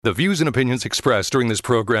The views and opinions expressed during this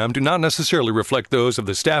program do not necessarily reflect those of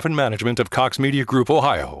the staff and management of Cox Media Group,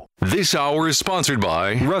 Ohio. This hour is sponsored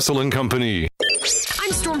by Russell & Company.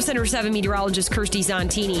 I'm Storm Center 7 meteorologist Kirsty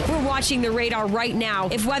Zontini. We're watching the radar right now.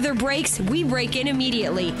 If weather breaks, we break in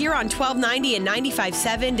immediately. Here on 1290 and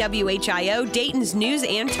 95.7 WHIO, Dayton's News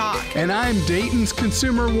and Talk. And I'm Dayton's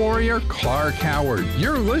consumer warrior, Clark Howard.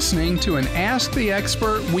 You're listening to an Ask the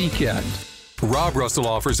Expert weekend. Rob Russell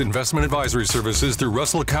offers investment advisory services through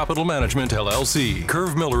Russell Capital Management, LLC.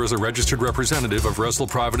 Curve Miller is a registered representative of Russell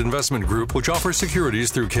Private Investment Group, which offers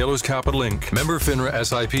securities through Kalos Capital, Inc., member FINRA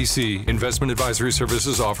SIPC. Investment advisory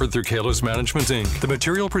services offered through Kalos Management, Inc. The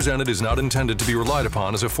material presented is not intended to be relied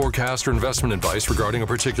upon as a forecast or investment advice regarding a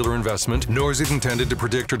particular investment, nor is it intended to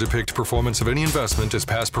predict or depict performance of any investment, as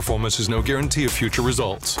past performance is no guarantee of future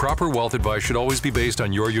results. Proper wealth advice should always be based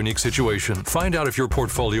on your unique situation. Find out if your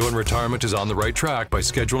portfolio in retirement is on the right track by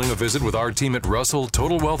scheduling a visit with our team at Russell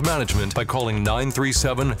Total Wealth Management by calling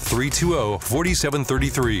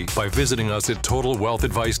 937-320-4733, by visiting us at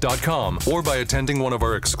TotalWealthAdvice.com, or by attending one of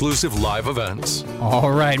our exclusive live events.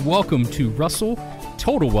 All right, welcome to Russell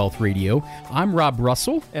Total Wealth Radio. I'm Rob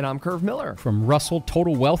Russell. And I'm Curve Miller. From Russell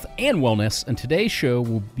Total Wealth and Wellness, and today's show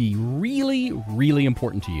will be really, really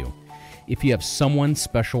important to you if you have someone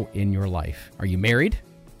special in your life. Are you married?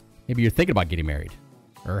 Maybe you're thinking about getting married,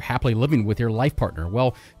 or happily living with your life partner.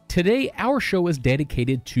 Well, today our show is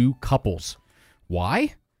dedicated to couples.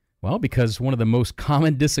 Why? Well, because one of the most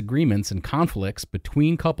common disagreements and conflicts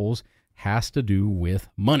between couples has to do with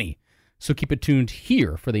money. So keep it tuned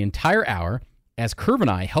here for the entire hour as Curve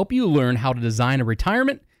and I help you learn how to design a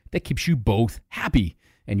retirement that keeps you both happy.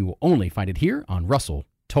 And you will only find it here on Russell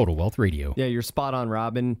Total Wealth Radio. Yeah, you're spot on,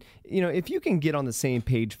 Rob. And, if you can get on the same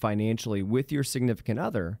page financially with your significant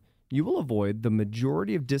other, you will avoid the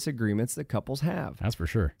majority of disagreements that couples have. That's for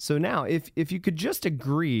sure. So now, if you could just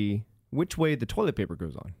agree which way the toilet paper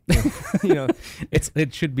goes on,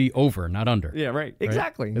 it should be over, not under. Yeah, right.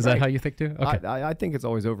 Exactly. Is that how you think too? Okay. I think it's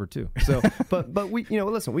always over too. So, but we,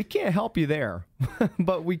 listen, we can't help you there,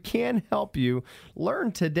 but we can help you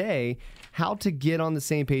learn today how to get on the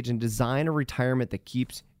same page and design a retirement that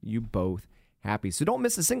keeps you both happy. So don't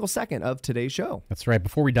miss a single second of today's show. That's right.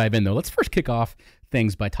 Before we dive in, though, let's first kick off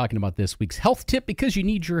things by talking about this week's health tip, because you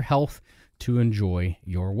need your health to enjoy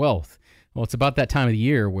your wealth. Well, it's about that time of the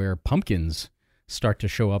year where pumpkins start to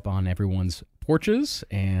show up on everyone's porches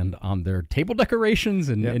and on their table decorations,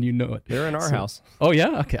 and you know it. They're in our house. Oh,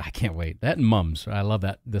 yeah? Okay, I can't wait. That and mums. I love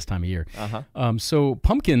that this time of year. Uh-huh. So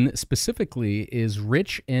pumpkin specifically is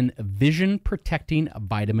rich in vision-protecting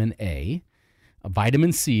vitamin A,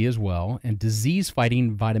 vitamin C as well, and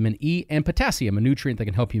disease-fighting vitamin E and potassium, a nutrient that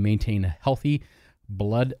can help you maintain a healthy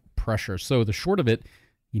blood pressure. So the short of it,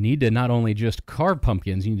 you need to not only just carve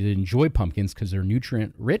pumpkins, you need to enjoy pumpkins because they're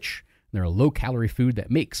nutrient-rich. They're a low-calorie food that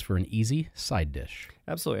makes for an easy side dish.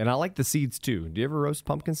 Absolutely. And I like the seeds, too. Do you ever roast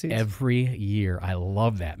pumpkin seeds? Every year. I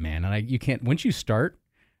love that, man. And you can't, once you start,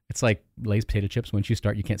 it's like Lay's potato chips. Once you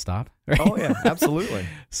start, you can't stop. Right? Oh, yeah, absolutely.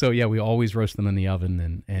 So, yeah, we always roast them in the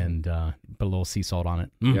oven and put a little sea salt on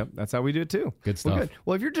it. Yep, that's how we do it, too. Good stuff.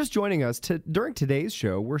 Well, if you're just joining us, during today's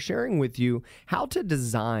show, we're sharing with you how to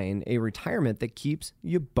design a retirement that keeps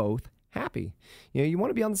you both happy. You want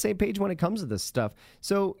to be on the same page when it comes to this stuff.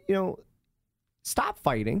 So, stop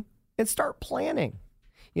fighting and start planning.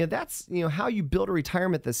 That's, how you build a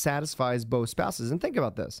retirement that satisfies both spouses. And think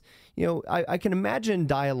about this. I can imagine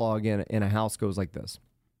dialogue in a house goes like this.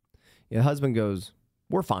 The husband goes,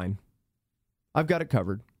 "We're fine. I've got it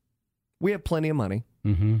covered. We have plenty of money.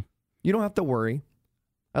 Mm-hmm. You don't have to worry.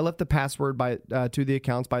 I left the password to the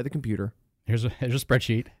accounts by the computer. Here's a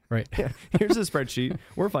spreadsheet, right? Yeah, here's a spreadsheet.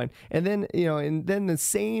 We're fine." And then, and then the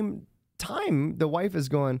same time, the wife is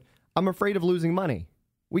going, "I'm afraid of losing money.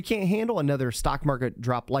 We can't handle another stock market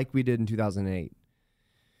drop like we did in 2008.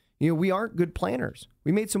 We aren't good planners.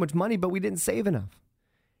 We made so much money, but we didn't save enough."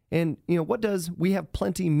 And, what does "we have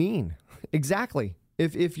plenty" mean? Exactly.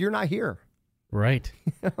 If you're not here. Right.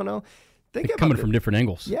 I don't know. Think about coming it. from different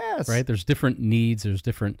angles. Yes. Right? There's different needs. There's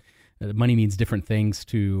different, money means different things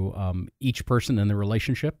to each person in the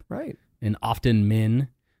relationship. Right. And often men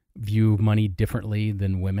view money differently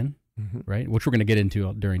than women. Right, which we're going to get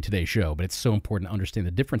into during today's show, but it's so important to understand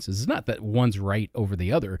the differences. It's not that one's right over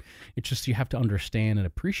the other. It's just you have to understand and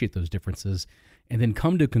appreciate those differences and then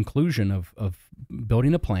come to a conclusion of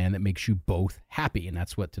building a plan that makes you both happy, and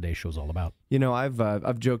that's what today's show is all about.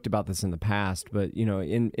 I've joked about this in the past, but,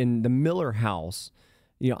 in the Miller house,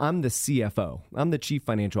 I'm the CFO. I'm the chief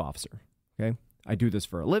financial officer, okay? I do this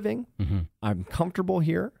for a living. Mm-hmm. I'm comfortable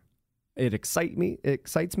here. It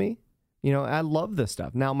excites me. You know, I love this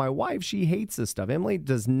stuff. Now, my wife, she hates this stuff. Emily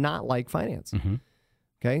does not like finance.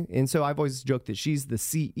 Okay. And so I've always joked that she's the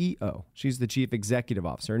CEO. She's the chief executive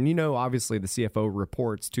officer. And, you know, obviously the CFO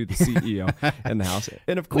reports to the CEO in the house.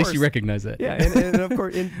 And of course, at least you recognize that. Yeah. And of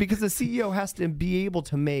course, because the CEO has to be able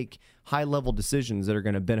to make high level decisions that are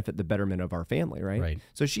going to benefit the betterment of our family. Right.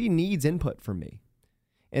 So she needs input from me.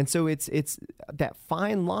 And so it's that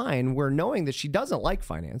fine line where knowing that she doesn't like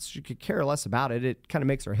finance, she could care less about it. It kind of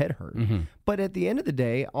makes her head hurt. But at the end of the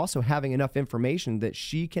day, also having enough information that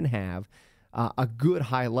she can have a good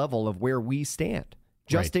high level of where we stand,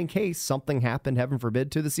 just in case something happened, heaven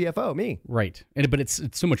forbid, to the CFO, me. Right. But it's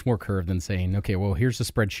so much more curved than saying, okay, well, here's the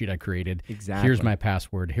spreadsheet I created. Exactly. Here's my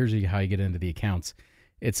password. Here's how you get into the accounts.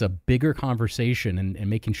 It's a bigger conversation and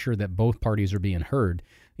making sure that both parties are being heard.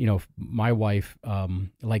 You know, my wife,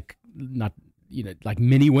 like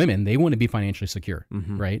many women, they want to be financially secure,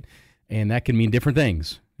 right? And that can mean different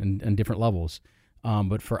things and different levels.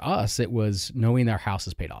 But for us, it was knowing our house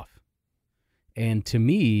is paid off. And to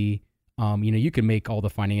me, you can make all the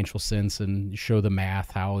financial sense and show the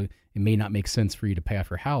math, how it may not make sense for you to pay off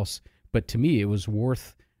your house. But to me, it was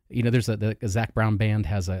worth, there's the Zac Brown band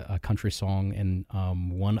has a country song, and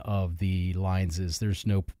one of the lines is, there's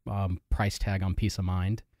no price tag on peace of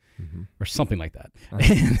mind, or something like that.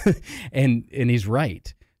 And he's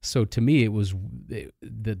right. So to me, it was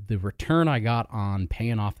the return I got on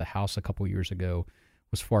paying off the house a couple years ago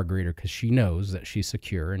was far greater, because she knows that she's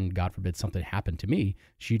secure, and God forbid something happened to me,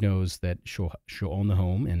 she knows that she'll own the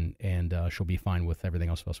home and she'll be fine with everything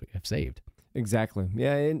else we have saved. Exactly.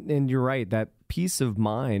 Yeah, and you're right. That peace of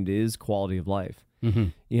mind is quality of life.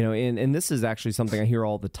 You know, and this is actually something I hear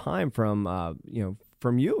all the time from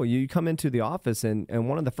from you. You come into the office, and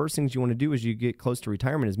one of the first things you want to do as you get close to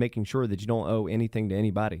retirement is making sure that you don't owe anything to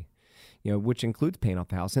anybody. Which includes paying off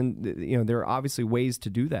the house. And, there are obviously ways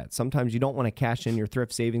to do that. Sometimes you don't want to cash in your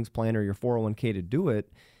thrift savings plan or your 401k to do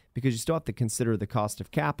it, because you still have to consider the cost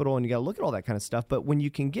of capital, and you got to look at all that kind of stuff. But when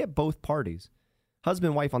you can get both parties, husband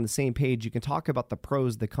and wife, on the same page, you can talk about the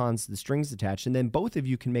pros, the cons, the strings attached, and then both of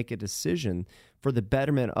you can make a decision for the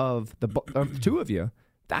betterment of the two of you.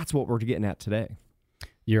 That's what we're getting at today.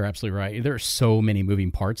 You're absolutely right. There are so many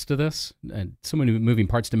moving parts to this, and so many moving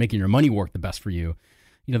parts to making your money work the best for you.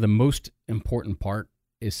 The most important part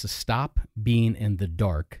is to stop being in the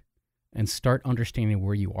dark and start understanding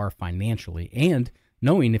where you are financially and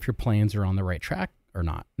knowing if your plans are on the right track or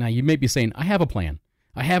not. Now, you may be saying, I have a plan.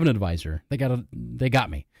 I have an advisor. They got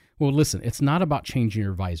me. Well, listen, it's not about changing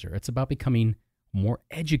your advisor. It's about becoming more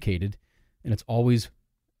educated, and it's always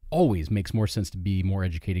makes more sense to be more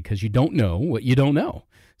educated, because you don't know what you don't know.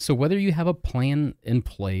 So whether you have a plan in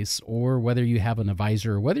place, or whether you have an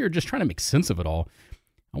advisor, or whether you're just trying to make sense of it all,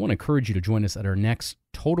 I want to encourage you to join us at our next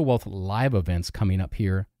Total Wealth Live events coming up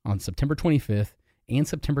here on September 25th and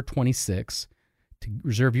September 26th. To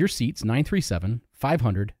reserve your seats,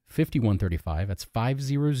 937-500-5135. That's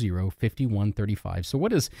 500-5135. So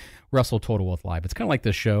what is Russell Total Wealth Live? It's kind of like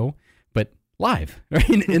this show, but live, right?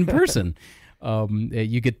 in person.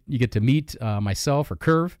 You get to meet myself or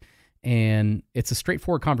Curve, and it's a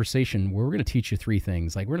straightforward conversation where we're going to teach you three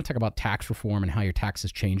things. Like, we're going to talk about tax reform and how your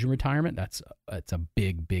taxes change in retirement. That's a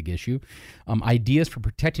big issue. Ideas for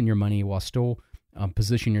protecting your money while still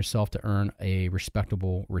positioning yourself to earn a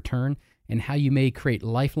respectable return, and how you may create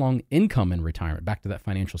lifelong income in retirement. Back to that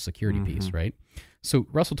financial security piece, right? So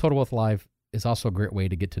Russell Total Wealth Live is also a great way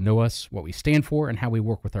to get to know us, what we stand for, and how we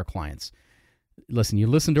work with our clients. Listen, you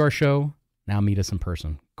listen to our show, now meet us in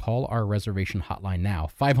person. Call our reservation hotline now,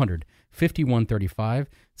 500-5135,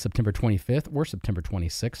 September 25th or September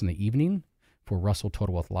 26th in the evening for Russell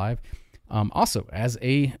Total Wealth Live. Also, as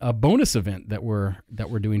a bonus event that we're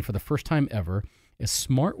doing for the first time ever, a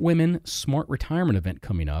Smart Women, Smart Retirement event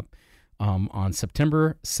coming up on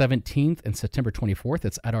September 17th and September 24th.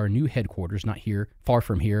 It's at our new headquarters, not here, far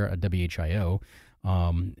from here at WHIO,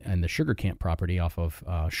 and the Sugar Camp property off of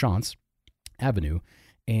Shantz Avenue.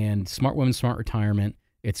 And Smart Women, Smart Retirement,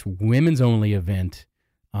 it's women's only event,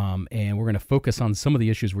 and we're going to focus on some of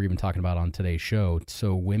the issues we're even talking about on today's show.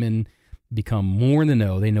 So women become more in the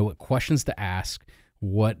know. They know what questions to ask,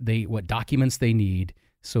 what documents they need,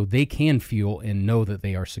 so they can feel and know that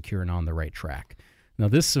they are secure and on the right track. Now,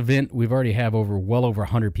 this event, we've already have well over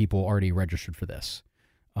 100 people already registered for this,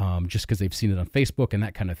 just because they've seen it on Facebook and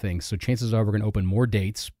that kind of thing. So chances are we're going to open more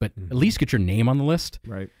dates, but at least get your name on the list.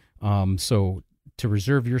 Right. So to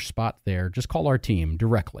reserve your spot there, just call our team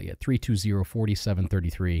directly at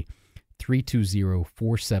 320-4733,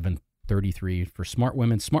 320-4733 for Smart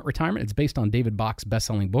Women, Smart Retirement. It's based on David Bach's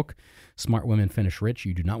best-selling book, Smart Women Finish Rich.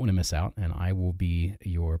 You do not want to miss out, and I will be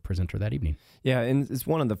your presenter that evening. Yeah, and it's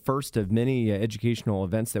one of the first of many educational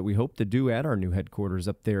events that we hope to do at our new headquarters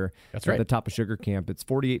up there at the top of Sugar Camp. It's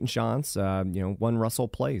 48 in Shantz, 1 Russell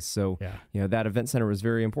Place. So, that event center was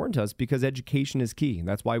very important to us because education is key.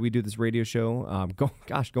 That's why we do this radio show.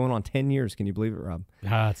 Going on 10 years. Can you believe it, Rob?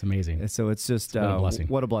 It's amazing. So it's just what a blessing.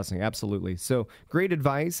 What a blessing, absolutely. So great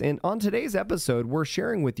advice. And on today's episode, we're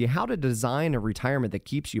sharing with you how to design a retirement that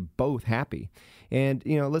keeps you both happy. And,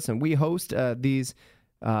 listen, we host these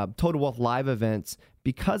Total Wealth Live events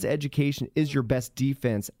because education is your best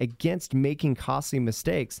defense against making costly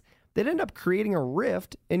mistakes that end up creating a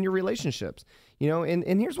rift in your relationships.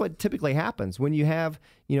 And here's what typically happens when you have,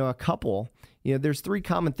 a couple. There's 3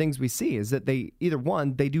 common things we see is that they either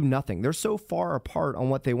one, they do nothing. They're so far apart on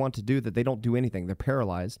what they want to do that they don't do anything. They're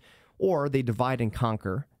paralyzed, or they divide and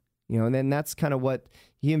conquer. And then that's kind of what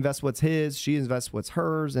he invests what's his, she invests what's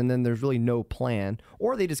hers, and then there's really no plan.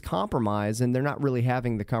 Or they just compromise and they're not really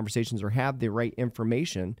having the conversations or have the right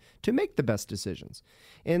information to make the best decisions.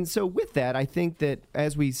 And so with that, I think that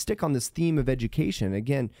as we stick on this theme of education,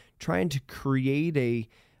 again, trying to create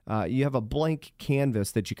you have a blank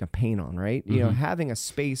canvas that you can paint on, right? Mm-hmm. Having a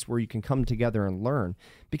space where you can come together and learn,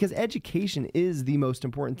 because education is the most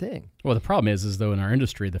important thing. Well, the problem is though in our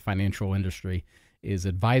industry, the financial industry, is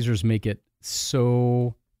advisors make it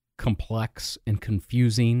so complex and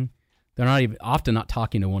confusing. They're often not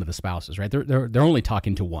talking to one of the spouses, right? They're only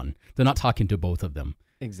talking to one. They're not talking to both of them.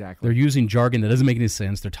 Exactly. They're using jargon that doesn't make any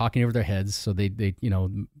sense. They're talking over their heads, so they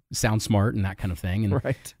sound smart and that kind of thing. And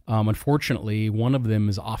right. Unfortunately, one of them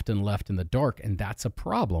is often left in the dark, and that's a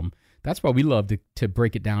problem. That's why we love to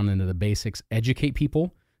break it down into the basics, educate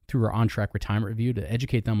people through our On-Track Retirement Review, to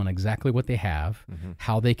educate them on exactly what they have,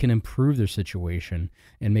 how they can improve their situation,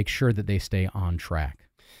 and make sure that they stay on track.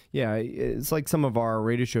 Yeah, it's like some of our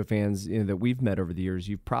radio show fans that we've met over the years.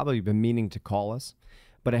 You've probably been meaning to call us,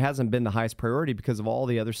 but it hasn't been the highest priority because of all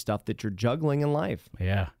the other stuff that you're juggling in life.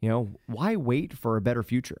 Yeah. Why wait for a better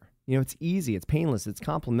future? It's easy, it's painless, it's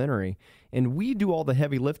complimentary, and we do all the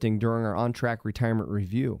heavy lifting during our On-Track Retirement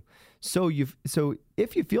Review. So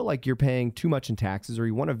if you feel like you're paying too much in taxes, or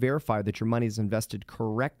you want to verify that your money is invested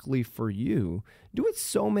correctly for you, do what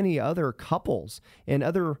so many other couples and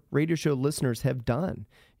other radio show listeners have done.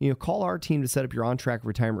 Call our team to set up your On-Track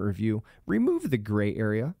Retirement Review. Remove the gray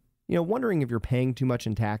area, wondering if you're paying too much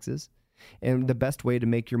in taxes, and the best way to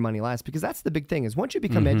make your money last. Because that's the big thing, is once you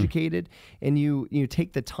become educated and you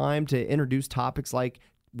take the time to introduce topics like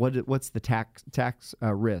what's the tax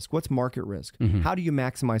risk, what's market risk, how do you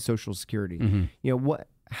maximize Social Security,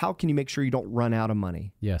 how can you make sure you don't run out of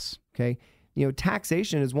money? Yes. Okay.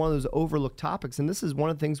 Taxation is one of those overlooked topics, and this is one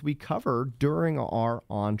of the things we cover during our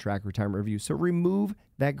On-Track Retirement Review. So remove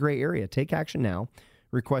that gray area. Take action now.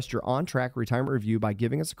 Request your On-Track Retirement Review by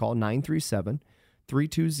giving us a call,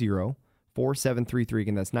 937-320-4733.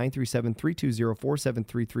 Again, that's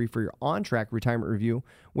 937-320-4733 for your On-Track Retirement Review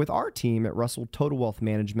with our team at Russell Total Wealth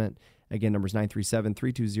Management. Again, number's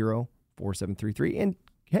 937-320-4733. And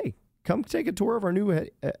hey, come take a tour of our new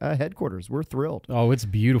headquarters. We're thrilled. Oh, it's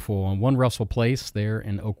beautiful. On 1 Russell Place there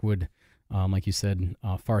in Oakwood, like you said,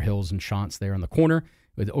 Far Hills and Shantz there on the corner.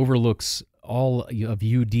 It overlooks all of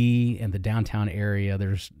UD and the downtown area. I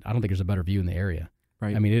don't think there's a better view in the area.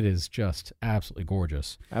 Right. I mean, it is just absolutely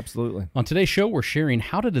gorgeous. Absolutely. On today's show, we're sharing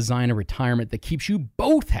how to design a retirement that keeps you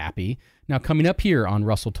both happy. Now, coming up here on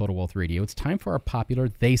Russell Total Wealth Radio, it's time for our popular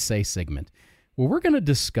They Say segment, where we're going to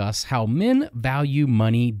discuss how men value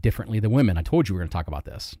money differently than women. I told you we were going to talk about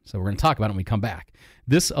this, so we're going to talk about it when we come back.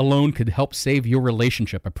 This alone could help save your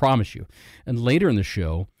relationship, I promise you. And later in the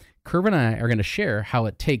show, Curve and I are going to share how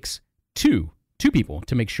it takes two people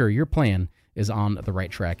to make sure your plan is on the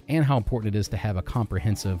right track, and how important it is to have a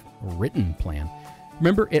comprehensive written plan.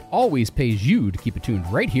 Remember, it always pays you to keep it tuned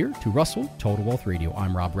right here to Russell Total Wealth Radio.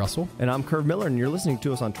 I'm Rob Russell. And I'm Curve Miller, and you're listening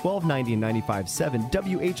to us on 1290 and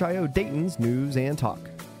 95.7 WHIO Dayton's News and Talk.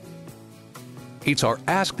 It's our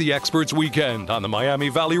Ask the Experts weekend on the Miami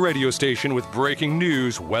Valley radio station with breaking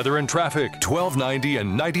news, weather, and traffic. 1290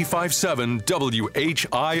 and 95.7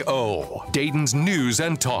 WHIO, Dayton's News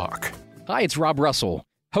and Talk. Hi, it's Rob Russell,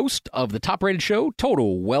 host of the top-rated show,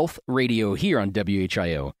 Total Wealth Radio, here on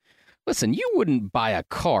WHIO. Listen, you wouldn't buy a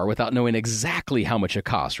car without knowing exactly how much it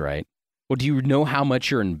costs, right? Well, do you know how much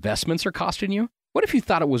your investments are costing you? What if you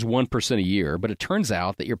thought it was 1% a year, but it turns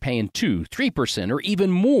out that you're paying 2%, 3%, or even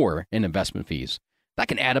more in investment fees? That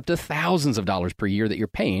can add up to thousands of dollars per year that you're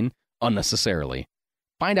paying unnecessarily.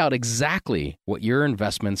 Find out exactly what your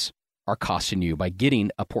investments are costing you by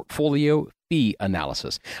getting a portfolio fee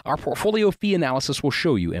analysis. Our portfolio fee analysis will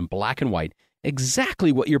show you in black and white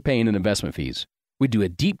exactly what you're paying in investment fees. We do a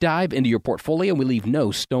deep dive into your portfolio and we leave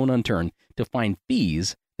no stone unturned to find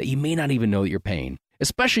fees that you may not even know that you're paying.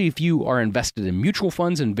 Especially if you are invested in mutual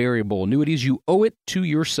funds and variable annuities, you owe it to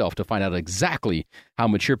yourself to find out exactly how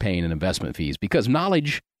much you're paying in investment fees, because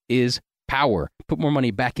knowledge is power. Put more money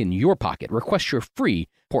back in your pocket. Request your free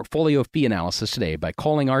portfolio fee analysis today by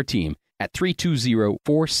calling our team at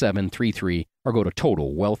 320-4733 or go to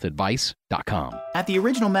TotalWealthAdvice.com. At the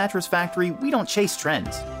Original Mattress Factory, we don't chase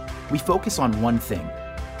trends. We focus on one thing: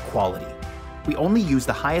 quality. We only use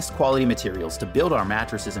the highest quality materials to build our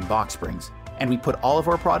mattresses and box springs, and we put all of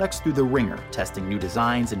our products through the ringer, testing new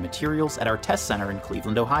designs and materials at our test center in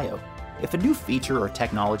Cleveland, Ohio. If a new feature or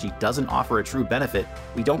technology doesn't offer a true benefit,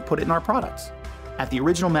 we don't put it in our products. At the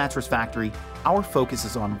Original Mattress Factory, our focus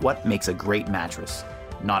is on what makes a great mattress,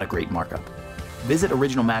 not a great markup. Visit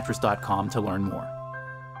originalmattress.com to learn more.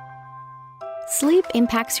 Sleep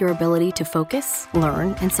impacts your ability to focus,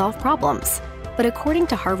 learn, and solve problems. But according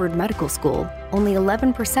to Harvard Medical School, only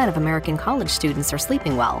 11% of American college students are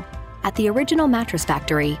sleeping well. At the Original Mattress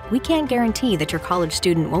Factory, we can't guarantee that your college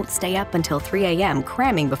student won't stay up until 3 a.m.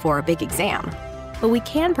 cramming before a big exam. But we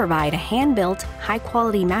can provide a hand-built,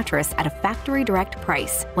 high-quality mattress at a factory direct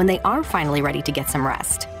price when they are finally ready to get some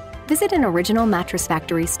rest. Visit an Original Mattress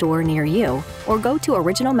Factory store near you or go to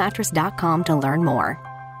originalmattress.com to learn more.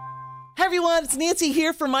 Hey everyone, it's Nancy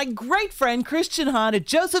here for my great friend Christian Hahn at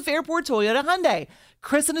Joseph Airport Toyota Hyundai.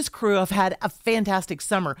 Chris and his crew have had a fantastic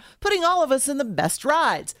summer, putting all of us in the best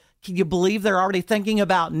rides. Can you believe they're already thinking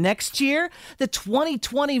about next year? The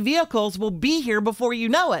 2020 vehicles will be here before you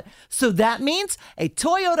know it. So that means a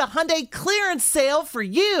Toyota Hyundai clearance sale for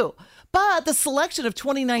you. But the selection of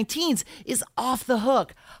 2019s is off the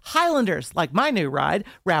hook. Highlanders, like my new ride,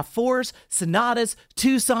 RAV4s, Sonatas,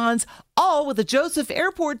 Tucsons, all with a Joseph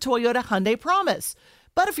Airport Toyota Hyundai promise.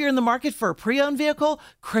 But if you're in the market for a pre-owned vehicle,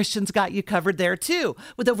 Christian's got you covered there too,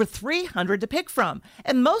 with over 300 to pick from,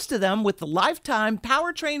 and most of them with the lifetime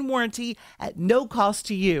powertrain warranty at no cost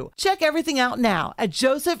to you. Check everything out now at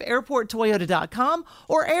josephairporttoyota.com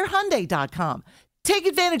or airhyundai.com. Take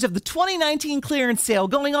advantage of the 2019 clearance sale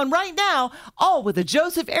going on right now, all with a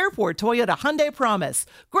Joseph Airport Toyota Hyundai promise.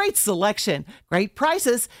 Great selection, great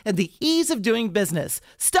prices, and the ease of doing business.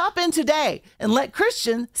 Stop in today and let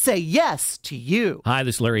Christian say yes to you. Hi,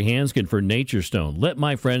 this is Larry Hanskin for Nature Stone. Let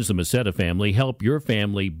my friends, the Macetta family, help your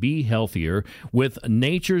family be healthier with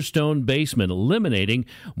Nature Stone Basement, eliminating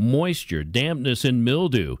moisture, dampness, and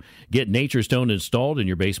mildew. Get Nature Stone installed in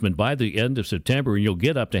your basement by the end of September, and you'll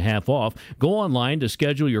get up to half off. Go online to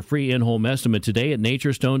schedule your free in-home estimate today at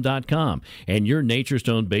naturestone.com. And your Nature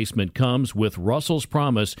Stone basement comes with Russell's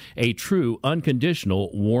Promise, a true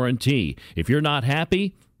unconditional warranty. If you're not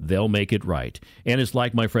happy, they'll make it right. And it's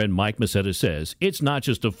like my friend Mike Macetta says, it's not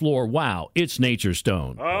just a floor, wow, it's Nature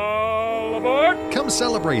Stone. All aboard! Come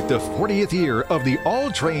celebrate the 40th year of the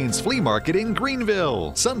All Trains Flea Market in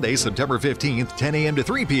Greenville. Sunday, September 15th, 10 a.m. to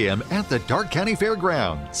 3 p.m. at the Dark County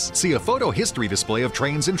Fairgrounds. See a photo history display of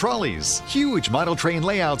trains and trolleys, huge model train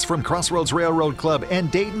layouts from Crossroads Railroad Club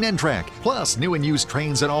and Dayton N-Track, plus new and used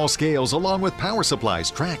trains in all scales, along with power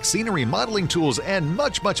supplies, track, scenery, modeling tools, and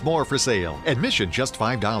much, much more for sale. Admission just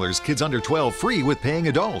 $5. Kids under 12 free with paying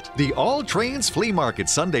adult. The All Trains Flea Market,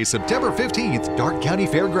 Sunday, September 15th, Dark County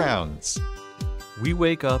Fairgrounds. We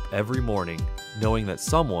wake up every morning knowing that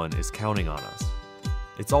someone is counting on us.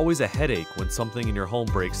 It's always a headache when something in your home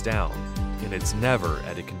breaks down, and it's never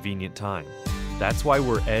at a convenient time. That's why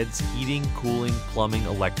we're Ed's Heating, Cooling, Plumbing,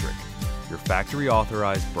 Electric, your factory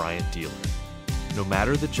authorized Bryant dealer. No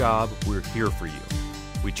matter the job, we're here for you.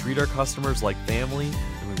 We treat our customers like family,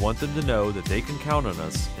 and we want them to know that they can count on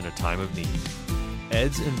us in a time of need.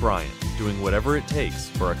 Ed's and Bryant, doing whatever it takes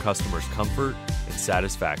for our customers' comfort and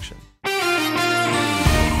satisfaction.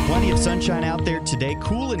 Plenty of sunshine out there today,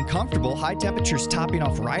 cool and comfortable. High temperatures topping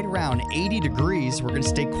off right around 80 degrees. We're going to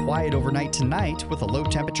stay quiet overnight tonight with a low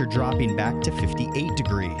temperature dropping back to 58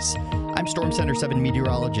 degrees. I'm Storm Center 7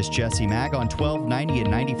 meteorologist Jesse Mag on 1290 and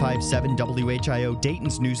 95.7 WHIO,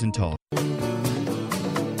 Dayton's News and Talk.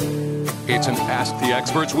 It's an Ask the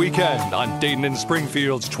Experts weekend on Dayton and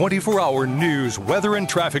Springfield's 24-hour news, weather, and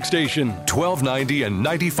traffic station, 1290 and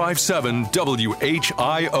 95.7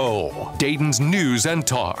 WHIO, Dayton's News and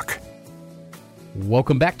Talk.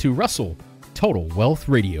 Welcome back to Russell Total Wealth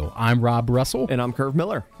Radio. I'm Rob Russell. And I'm Curve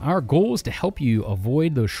Miller. Our goal is to help you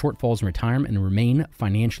avoid those shortfalls in retirement and remain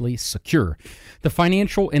financially secure. The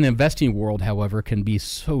financial and investing world, however, can be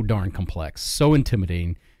so darn complex, so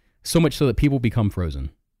intimidating, so much so that people become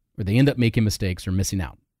frozen, or they end up making mistakes or missing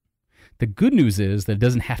out. The good news is that it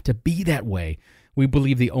doesn't have to be that way. We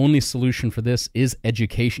believe the only solution for this is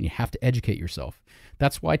education. You have to educate yourself.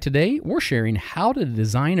 That's why today we're sharing how to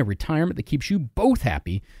design a retirement that keeps you both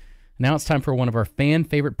happy. Now it's time for one of our fan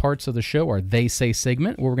favorite parts of the show, our They Say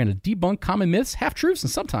segment, where we're going to debunk common myths, half-truths,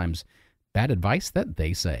 and sometimes bad advice that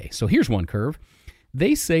they say. So here's one, Curve.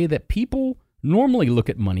 They say that people normally look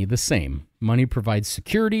at money the same. Money provides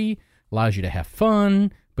security, allows you to have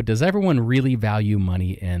fun, but does everyone really value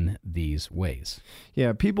money in these ways?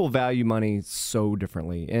 Yeah, people value money so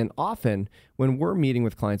differently. And often when we're meeting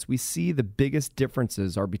with clients, we see the biggest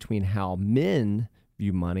differences are between how men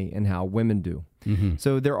view money and how women do. Mm-hmm.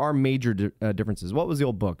 So there are major differences. What was the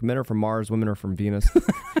old book? Men are from Mars, women are from Venus.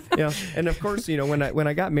 And of course, when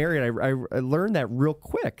I got married, I learned that real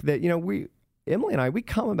quick that, Emily and I, we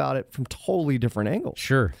come about it from totally different angles.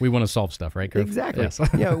 Sure. We want to solve stuff, right, Curve? Exactly. Yes.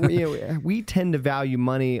 We tend to value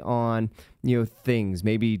money on, things,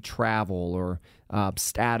 maybe travel or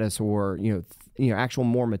status or, actual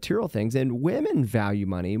more material things. And women value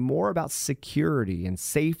money more about security and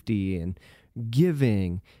safety and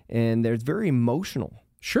giving. And they're very emotional.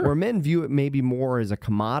 Sure. Where men view it maybe more as a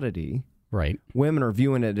commodity. Right. Women are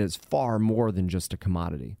viewing it as far more than just a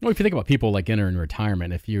commodity. Well, if you think about people like entering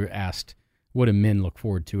retirement, if you asked, what do men look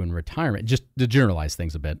forward to in retirement? Just to generalize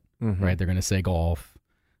things a bit, right? They're going to say golf,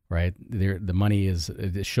 right? The money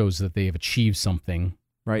it shows that they have achieved something,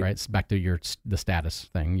 right? It's back to the status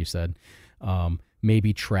thing you said.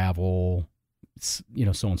 Maybe travel, so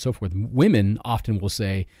on and so forth. Women often will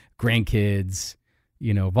say grandkids,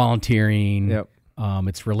 volunteering. Yep.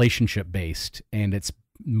 It's relationship based, and it's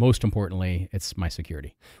most importantly, it's my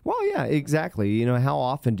security. Well, yeah, exactly. How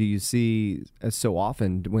often do you see? So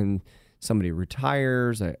often when somebody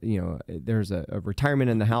retires, there's a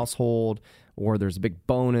retirement in the household, or there's a big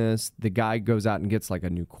bonus. The guy goes out and gets like a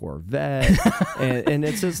new Corvette, and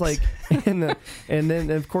it's just like, and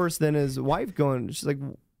then of course then his wife she's like,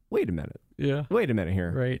 wait a minute, wait a minute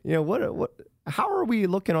here, right? What? How are we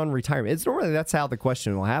looking on retirement? It's normally that's how the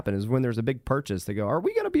question will happen is when there's a big purchase. They go, are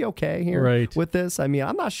we going to be okay here with this? I mean,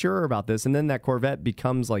 I'm not sure about this. And then that Corvette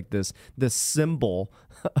becomes like this symbol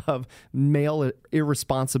of male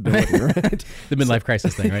irresponsibility, right? The midlife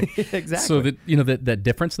crisis thing, right? Exactly. So that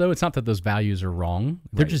difference, though, it's not that those values are wrong.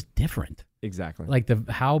 They're just different. Exactly. Like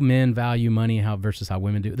how men value money versus how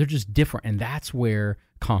women do. They're just different. And that's where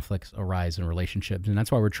conflicts arise in relationships. And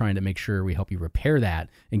that's why we're trying to make sure we help you repair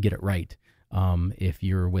that and get it right. If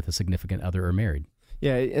you're with a significant other or married.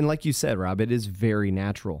 Yeah, and like you said, Rob, it is very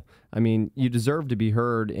natural. I mean, you deserve to be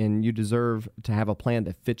heard, and you deserve to have a plan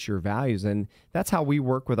that fits your values, and that's how we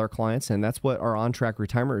work with our clients, and that's what our On-Track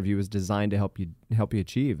Retirement Review is designed to help you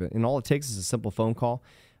achieve. And all it takes is a simple phone call.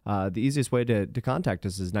 The easiest way to contact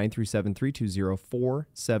us is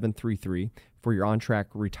 937-320-4733 for your On-Track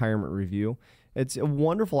Retirement Review. It's a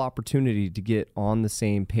wonderful opportunity to get on the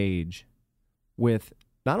same page with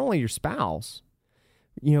not only your spouse,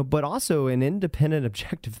 but also an independent,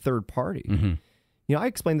 objective third party. Mm-hmm. I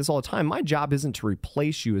explain this all the time. My job isn't to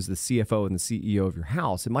replace you as the CFO and the CEO of your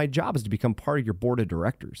house. And my job is to become part of your board of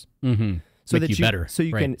directors. Mm-hmm. So Make that you better. So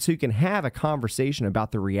you can have a conversation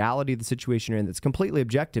about the reality of the situation you're in that's completely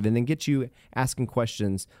objective, and then get you asking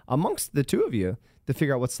questions amongst the two of you to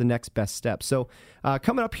figure out what's the next best step. So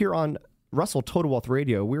coming up here on Russell Total Wealth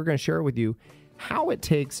Radio, we're going to share with you how it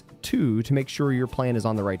takes two to make sure your plan is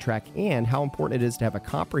on the right track, and how important it is to have a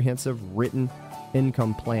comprehensive written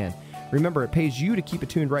income plan. Remember, it pays you to keep it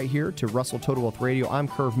tuned right here to Russell Total Wealth Radio. I'm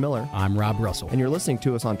Curve Miller. I'm Rob Russell. And you're listening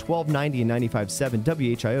to us on 1290 and 95.7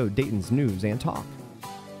 WHIO, Dayton's News and Talk.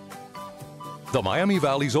 The Miami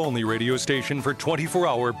Valley's only radio station for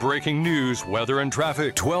 24-hour breaking news, weather, and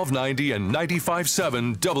traffic. 1290 and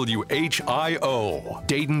 95.7 WHIO,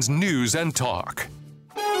 Dayton's News and Talk.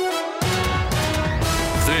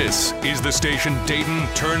 This is the station Dayton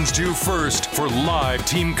turns to first for live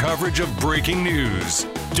team coverage of breaking news.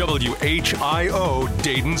 WHIO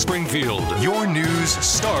Dayton Springfield. Your news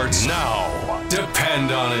starts now.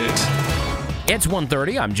 Depend on it. It's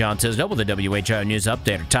 1:30. I'm John Tisdale with the WHIO News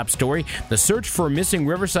Update. Our top story, the search for missing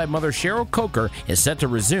Riverside mother Cheryl Coker is set to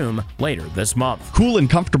resume later this month. Cool and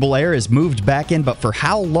comfortable air is moved back in, but for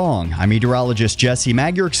how long? I'm meteorologist Jesse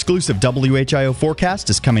Mag. Your exclusive WHIO forecast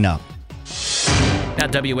is coming up. Now,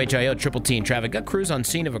 WHIO Triple T and traffic. Got crews on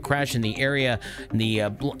scene of a crash in the area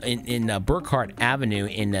in Burkhardt Avenue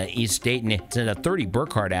in East Dayton. It's at 30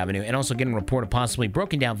 Burkhardt Avenue. And also getting a report of possibly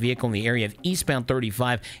broken down vehicle in the area of eastbound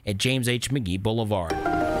 35 at James H. McGee Boulevard.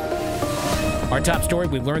 Our top story,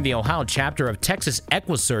 we've learned the Ohio chapter of Texas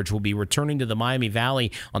EquiSearch will be returning to the Miami Valley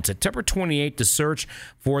on September 28th to search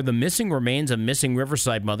for the missing remains of missing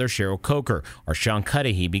Riverside mother Cheryl Coker. Our Sean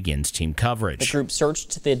Cudahy begins team coverage. The group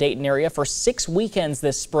searched the Dayton area for 6 weekends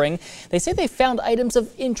this spring. They say they found items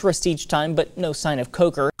of interest each time, but no sign of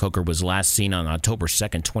Coker. Coker was last seen on October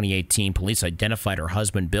 2nd, 2018. Police identified her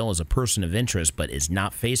husband Bill as a person of interest, but is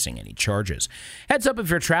not facing any charges. Heads up if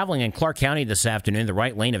you're traveling in Clark County this afternoon. The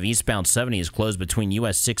right lane of eastbound 70 is closed between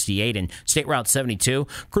US 68 and State Route 72.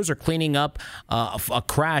 Crews are cleaning up a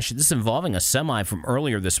crash. This is involving a semi from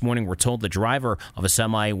earlier this morning. We're told the driver of a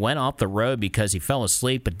semi went off the road because he fell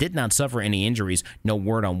asleep but did not suffer any injuries. No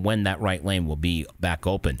word on when that right lane will be back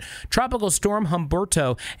open. Tropical storm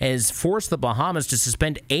Humberto has forced the Bahamas to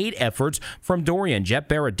suspend aid efforts from Dorian. Jet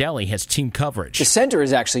Baradelli has team coverage. The center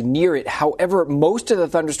is actually near it. However, most of the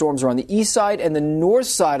thunderstorms are on the east side and the north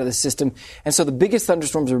side of the system, and so the biggest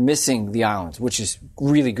thunderstorms are missing the islands, which is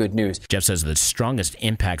really good news. Jeff says the strongest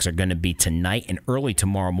impacts are going to be tonight and early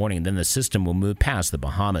tomorrow morning, and then the system will move past the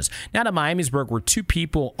Bahamas. Now to Miamisburg, where 2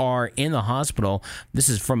 people are in the hospital. This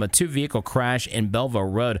is from a 2-vehicle crash in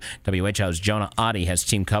Belleville Road. WHO's Jonah Oddie has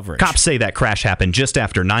team coverage. Cops say that crash happened just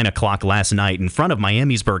after 9 o'clock last night in front of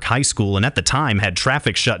Miamisburg High School, and at the time had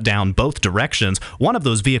traffic shut down both directions. One of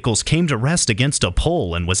those vehicles came to rest against a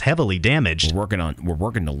pole and was heavily damaged. We're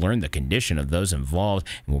working to learn the condition of those involved,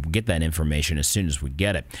 and we'll get that information as soon as we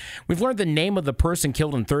get it. We've learned the name of the person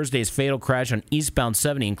killed in Thursday's fatal crash on eastbound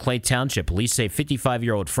 70 in Clay Township. Police say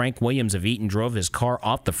 55-year-old Frank Williams of Eaton drove his car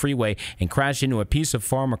off the freeway and crashed into a piece of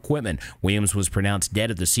farm equipment. Williams was pronounced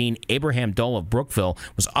dead at the scene. Abraham Dole of Brookville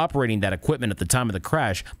was operating that equipment at the time of the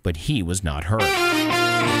crash, but he was not hurt.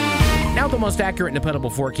 Now the most accurate and dependable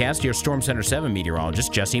forecast, your Storm Center 7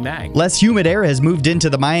 meteorologist, Jesse Mag. Less humid air has moved into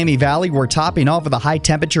the Miami Valley. We're topping off with a high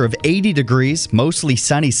temperature of 80 degrees, mostly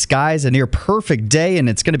sunny skies, a near perfect day, and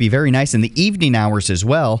it's going to be very nice in the evening hours as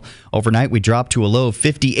well. Overnight, we drop to a low of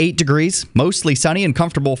 58 degrees, mostly sunny and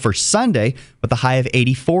comfortable for Sunday with a high of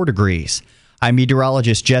 84 degrees. I'm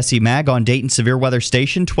meteorologist Jesse Mag on Dayton Severe Weather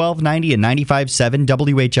Station, 1290 and 95.7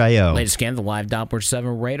 WHIO. Latest scan of the live Doppler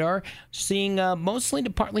 7 radar, seeing mostly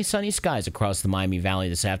to partly sunny skies across the Miami Valley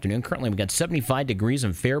this afternoon. Currently, we've got 75 degrees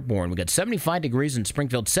in Fairborn. We've got 75 degrees in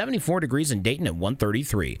Springfield, 74 degrees in Dayton at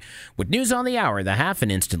 1:33. With news on the hour, the half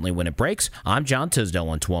and instantly when it breaks, I'm John Tisdale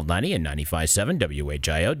on 1290 and 95.7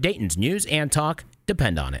 WHIO. Dayton's news and talk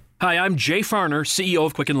depend on it. Hi, I'm Jay Farner, CEO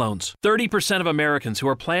of Quicken Loans. 30% of Americans who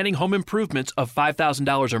are planning home improvements of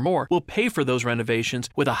 $5,000 or more will pay for those renovations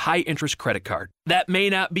with a high-interest credit card. That may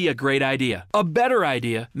not be a great idea. A better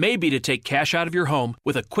idea may be to take cash out of your home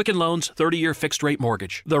with a Quicken Loans 30-year fixed-rate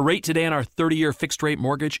mortgage. The rate today on our 30-year fixed-rate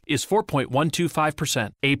mortgage is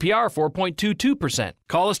 4.125%. APR 4.22%.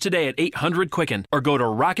 Call us today at 800-QUICKEN or go to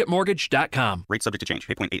rocketmortgage.com. Rate subject to change.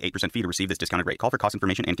 Pay 0.88% fee to receive this discounted rate. Call for cost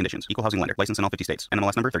information and conditions. Equal housing lender. License in all 50 states.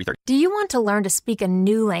 NMLS number 3030. Do you want to learn to speak a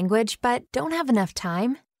new language but don't have enough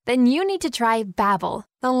time? Then you need to try Babbel,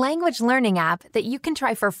 the language learning app that you can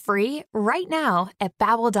try for free right now at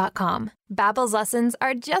Babbel.com. Babbel's lessons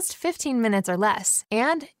are just 15 minutes or less,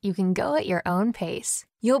 and you can go at your own pace.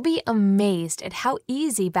 You'll be amazed at how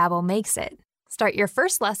easy Babbel makes it. Start your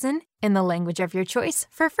first lesson in the language of your choice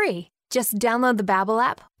for free. Just download the Babbel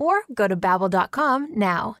app or go to Babbel.com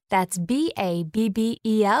now. That's Babbel.com.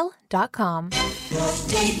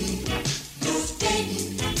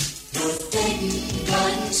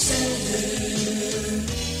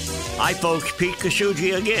 Hi folks, Pete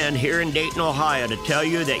Kasuji again here in Dayton, Ohio to tell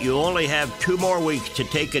you that you only have 2 more weeks to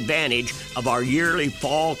take advantage of our yearly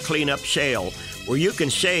fall cleanup sale, where you can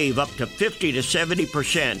save up to 50 to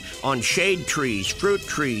 70% on shade trees, fruit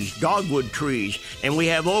trees, dogwood trees, and we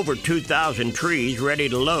have over 2,000 trees ready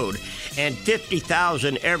to load, and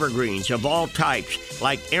 50,000 evergreens of all types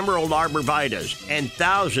like emerald arborvitaes, and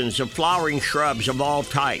thousands of flowering shrubs of all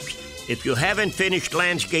types. If you haven't finished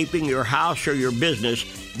landscaping your house or your business,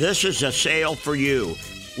 this is a sale for you.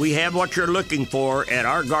 We have what you're looking for at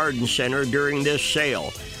our garden center during this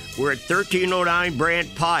sale. We're at 1309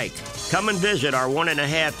 Brant Pike. Come and visit our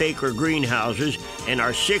 1.5-acre greenhouses and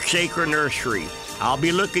our 6-acre nursery. I'll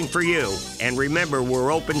be looking for you. And remember,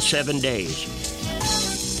 we're open 7 days.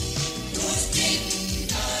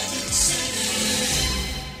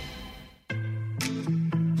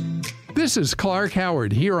 This is Clark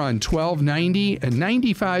Howard here on 1290 and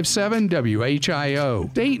 95.7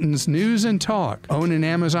 WHIO, Dayton's News and Talk. Own an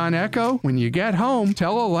Amazon Echo? When you get home,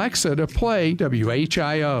 tell Alexa to play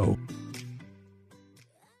WHIO.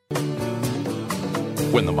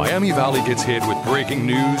 When the Miami Valley gets hit with breaking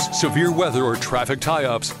news, severe weather, or traffic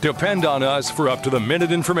tie-ups, depend on us for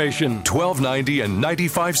up-to-the-minute information. 1290 and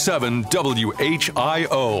 95.7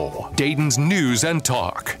 WHIO, Dayton's News and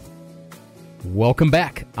Talk. Welcome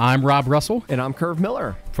back. I'm Rob Russell. And I'm Curve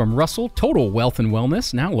Miller. From Russell Total Wealth and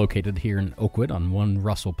Wellness, now located here in Oakwood on One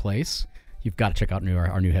Russell Place. You've got to check out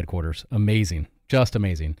our new headquarters. Amazing. Just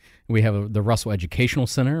amazing. We have the Russell Educational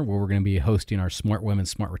Center, where we're going to be hosting our Smart Women,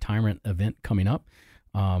 Smart Retirement event coming up.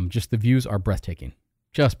 Just the views are breathtaking.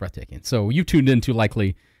 Just breathtaking. So you've tuned into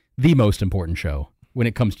likely the most important show when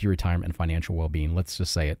it comes to your retirement and financial well-being. Let's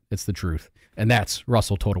just say it. It's the truth. And that's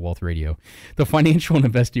Russell Total Wealth Radio. The financial and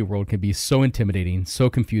investing world can be so intimidating, so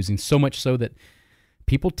confusing, so much so that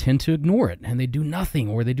people tend to ignore it and they do nothing,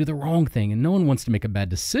 or they do the wrong thing, and no one wants to make a bad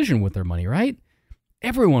decision with their money, right?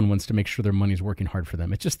 Everyone wants to make sure their money's working hard for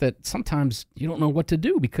them. It's just that sometimes you don't know what to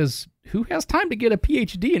do, because who has time to get a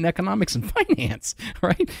PhD in economics and finance,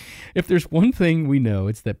 right? If there's one thing we know,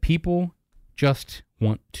 it's that people just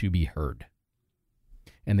want to be heard.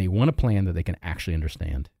 And they want a plan that they can actually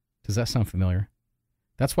understand. Does that sound familiar?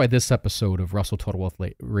 That's why this episode of Russell Total Wealth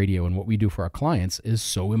Radio and what we do for our clients is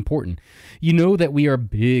so important. You know that we are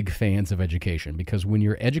big fans of education, because when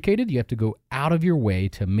you're educated, you have to go out of your way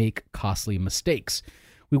to make costly mistakes.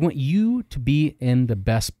 We want you to be in the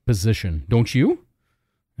best position, don't you?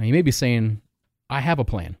 Now, you may be saying, I have a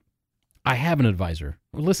plan. I have an advisor.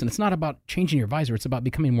 Well, listen, it's not about changing your advisor. It's about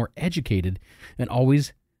becoming more educated, and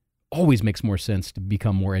always makes more sense to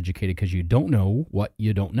become more educated, because you don't know what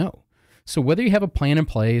you don't know. So whether you have a plan in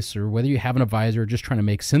place, or whether you have an advisor, or just trying to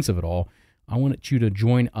make sense of it all, I want you to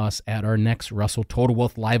join us at our next Russell Total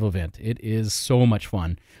Wealth Live event. It is so much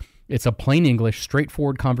fun. It's a plain English,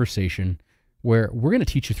 straightforward conversation where we're going to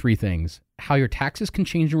teach you three things: how your taxes can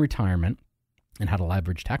change in retirement and how to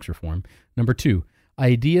leverage tax reform. Number two,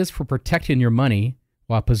 ideas for protecting your money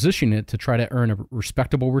while positioning it to try to earn a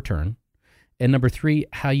respectable return. And number three,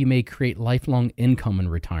 how you may create lifelong income in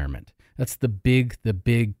retirement. That's the big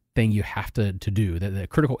thing you have to do. The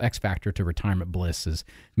critical X factor to retirement bliss is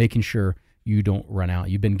making sure you don't run out.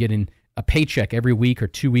 You've been getting a paycheck every week or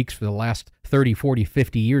 2 weeks for the last 30, 40,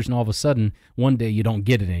 50 years, and all of a sudden, one day you don't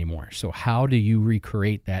get it anymore. So how do you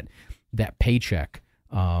recreate that paycheck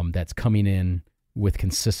that's coming in with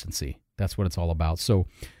consistency? That's what it's all about. So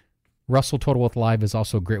Russell Total Wealth Live is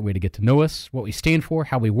also a great way to get to know us, what we stand for,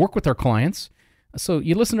 how we work with our clients. So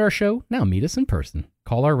you listen to our show, now meet us in person.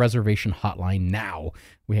 Call our reservation hotline now.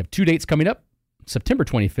 We have 2 dates coming up, September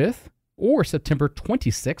 25th or September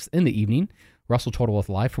 26th in the evening. Russell Total Wealth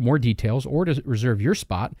Live. For more details or to reserve your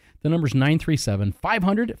spot, the number is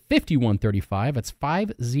 937-500-5135. That's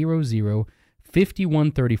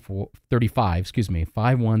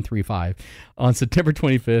 500-5135, on September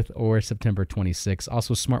 25th or September 26th.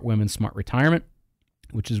 Also, Smart Women, Smart Retirement,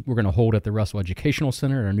 which is we're going to hold at the Russell Educational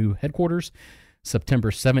Center at our new headquarters,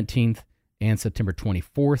 September 17th and September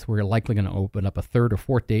 24th. We're likely going to open up a third or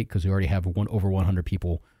fourth date because we already have over 100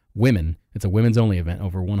 people, women. It's a women's only event,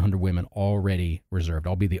 over 100 women already reserved.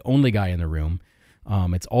 I'll be the only guy in the room.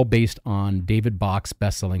 It's all based on David Bach's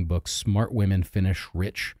best-selling book, Smart Women Finish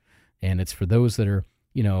Rich. And it's for those that are,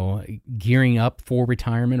 gearing up for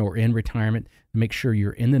retirement or in retirement. Make sure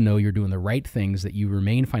you're in the know, you're doing the right things, that you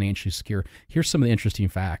remain financially secure. Here's some of the interesting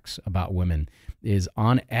facts about women is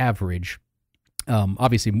on average,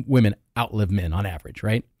 obviously women outlive men on average,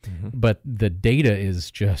 right? Mm-hmm. But the data is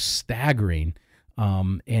just staggering.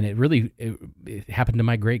 And it happened to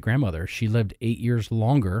my great-grandmother. She lived 8 years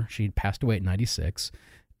longer. She passed away at 96,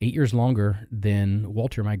 8 years longer than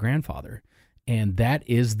Walter, my grandfather. And that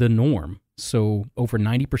is the norm. So over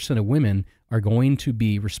 90% of women are going to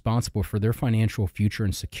be responsible for their financial future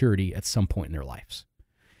and security at some point in their lives.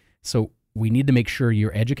 So we need to make sure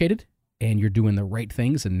you're educated and you're doing the right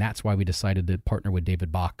things. And that's why we decided to partner with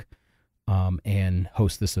David Bach and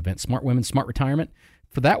host this event, Smart Women, Smart Retirement.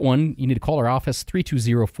 For that one, you need to call our office,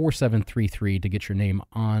 320-4733, to get your name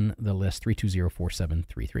on the list,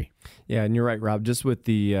 320-4733. Yeah, and you're right, Rob. Just with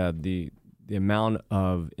the amount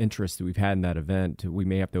of interest that we've had in that event, we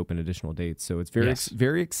may have to open additional dates. So it's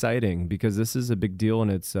very exciting because this is a big deal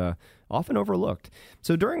and it's often overlooked.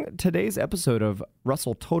 So during today's episode of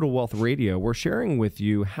Russell Total Wealth Radio, we're sharing with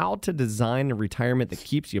you how to design a retirement that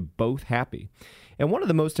keeps you both happy. And one of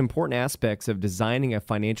the most important aspects of designing a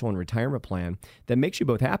financial and retirement plan that makes you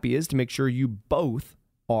both happy is to make sure you both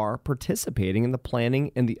are participating in the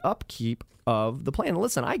planning and the upkeep of the plan.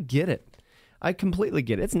 Listen, I get it. I completely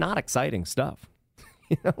get it. It's not exciting stuff.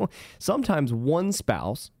 Sometimes one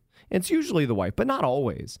spouse, it's usually the wife, but not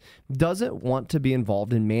always, doesn't want to be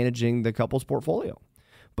involved in managing the couple's portfolio.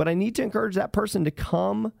 But I need to encourage that person to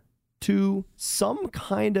come to some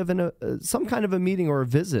kind of a meeting or a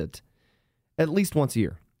visit at least once a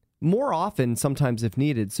year. More often, sometimes if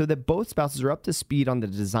needed, so that both spouses are up to speed on the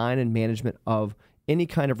design and management of any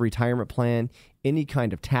kind of retirement plan, any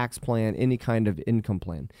kind of tax plan, any kind of income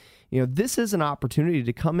plan. This is an opportunity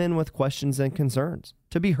to come in with questions and concerns,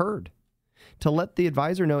 to be heard, to let the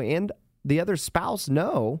advisor know and the other spouse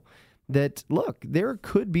know that, look, there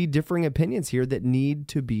could be differing opinions here that need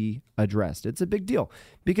to be addressed. It's a big deal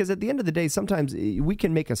because at the end of the day, sometimes we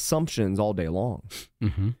can make assumptions all day long.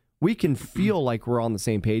 Mm-hmm. We can feel like we're on the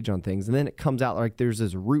same page on things, and then it comes out like there's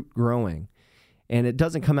this root growing, and it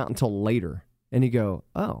doesn't come out until later. And you go,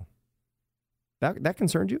 oh, that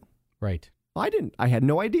concerned you? Right. I had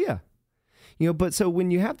no idea. But so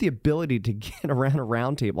when you have the ability to get around a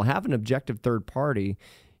round table, have an objective third party,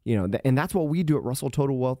 and that's what we do at Russell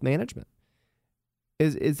Total Wealth Management,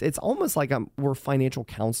 it's almost like we're financial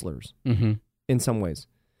counselors in some ways,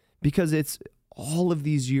 because it's all of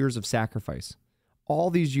these years of sacrifice, all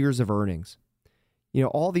these years of earnings,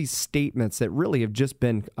 all these statements that really have just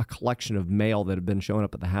been a collection of mail that have been showing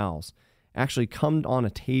up at the house actually come on a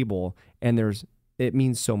table, and it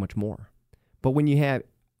means so much more. But when you have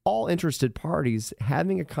all interested parties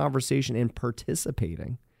having a conversation and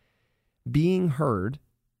participating, being heard,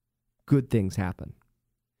 good things happen.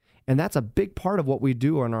 And that's a big part of what we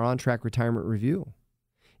do on our On Track Retirement Review,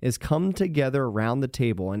 is come together around the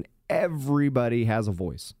table and everybody has a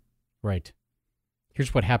voice. Right.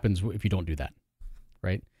 Here's what happens if you don't do that,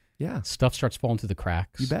 right? Yeah. Stuff starts falling through the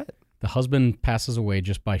cracks. You bet. The husband passes away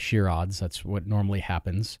just by sheer odds. That's what normally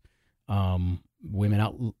happens. Women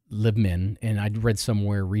outlive men. And I read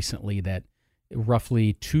somewhere recently that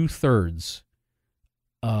roughly 2/3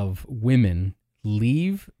 of women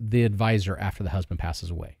leave the advisor after the husband passes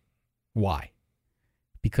away. Why?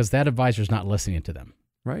 Because that advisor is not listening to them.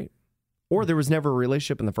 Right. Or there was never a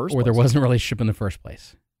relationship in the first place. Or there wasn't a relationship in the first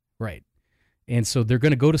place. Right. And so they're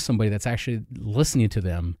going to go to somebody that's actually listening to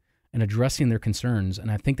them and addressing their concerns. And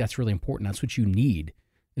I think that's really important. That's what you need,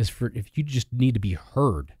 if you just need to be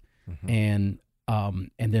heard, and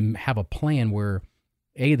then have a plan where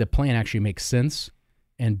A, the plan actually makes sense,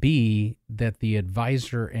 and B, that the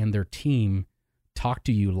advisor and their team talk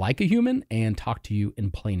to you like a human and talk to you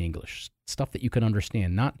in plain English, stuff that you can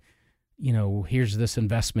understand. Not, here's this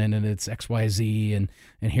investment and it's XYZ and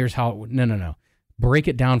here's how. No. Break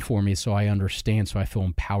it down for me so I understand, so I feel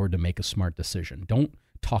empowered to make a smart decision. Don't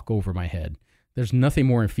talk over my head. There's nothing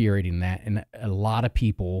more infuriating than that. And a lot of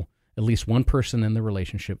people, at least one person in the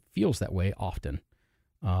relationship, feels that way often.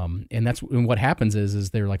 And what happens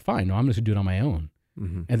is they're like, fine, no, I'm just going to do it on my own.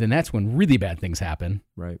 Mm-hmm. And then that's when really bad things happen.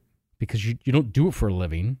 Right. Because you don't do it for a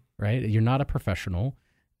living, right? You're not a professional,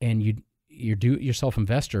 and you're do-it-yourself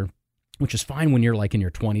investor, which is fine when you're like in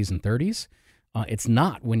your 20s and 30s. It's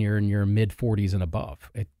not when you're in your mid 40s and above,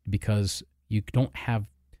 because you don't have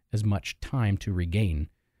as much time to regain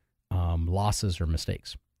losses or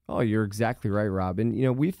mistakes. Oh, you're exactly right, Rob.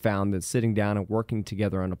 And, we've found that sitting down and working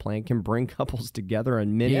together on a plan can bring couples together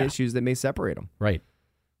on many issues that may separate them. Right.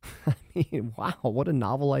 I mean, wow, what a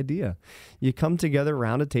novel idea. You come together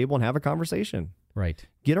around a table and have a conversation. Right.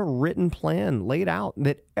 Get a written plan laid out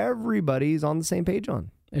that everybody's on the same page on.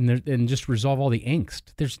 And just resolve all the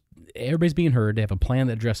angst. Everybody's being heard. They have a plan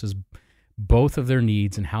that addresses both of their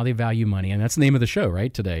needs and how they value money. And that's the name of the show,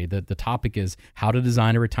 right, today. The topic is how to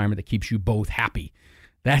design a retirement that keeps you both happy.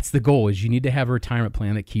 That's the goal, is you need to have a retirement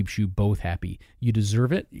plan that keeps you both happy. You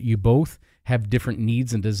deserve it. You both have different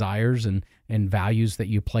needs and desires and values that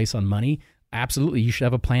you place on money. Absolutely, you should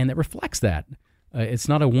have a plan that reflects that. It's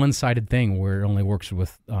not a one-sided thing where it only works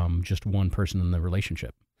with just one person in the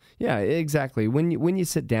relationship. Yeah, exactly. When you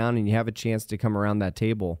sit down and you have a chance to come around that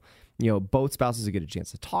table, both spouses get a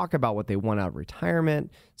chance to talk about what they want out of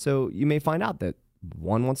retirement. So you may find out that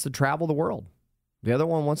one wants to travel the world. The other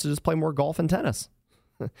one wants to just play more golf and tennis.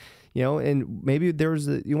 And maybe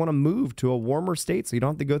you want to move to a warmer state so you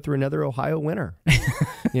don't have to go through another Ohio winter,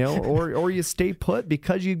 or you stay put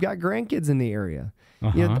because you've got grandkids in the area.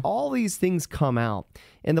 All these things come out,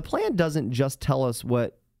 and the plan doesn't just tell us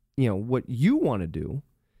what you want to do.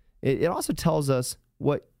 It also tells us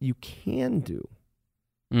what you can do.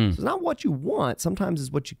 So it's not what you want. Sometimes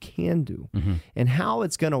it's what you can do, and how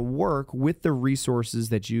it's going to work with the resources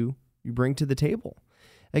that you bring to the table.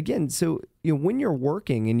 Again, so when you're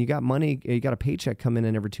working and you got money, you got a paycheck coming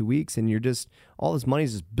in every 2 weeks, and you're just all this money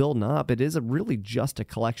is just building up. It is really just a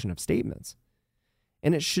collection of statements,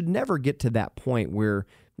 and it should never get to that point where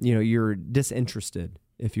you're disinterested,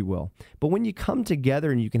 if you will. But when you come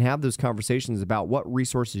together and you can have those conversations about what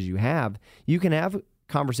resources you can have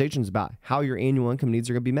conversations about how your annual income needs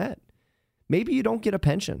are going to be met. Maybe you don't get a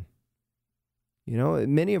pension. You know,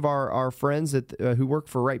 many of our friends who work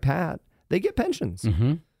for Right Pat, they get pensions.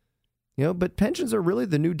 Mm-hmm. You know, but pensions are really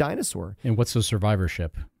the new dinosaur. And what's the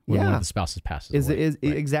survivorship when one of the spouses passes away?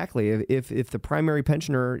 Right. Exactly. If the primary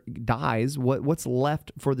pensioner dies, what's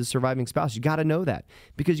left for the surviving spouse? You got to know that,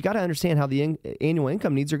 because you got to understand how the annual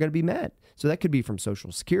income needs are going to be met. So that could be from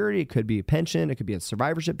Social Security, it could be a pension, it could be a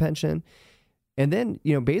survivorship pension. And then,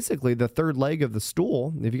 you know, basically the third leg of the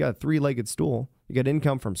stool, if you got a three-legged stool, you get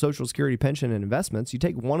income from Social Security, pension, and investments. You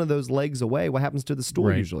take one of those legs away, what happens to the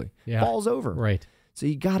stool usually? Falls over. Right. So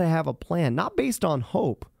you got to have a plan, not based on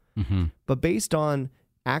hope, but based on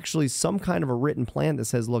actually some kind of a written plan that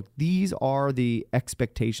says, look, these are the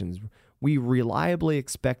expectations. We reliably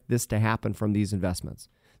expect this to happen from these investments.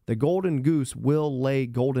 The golden goose will lay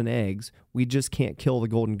golden eggs. We just can't kill the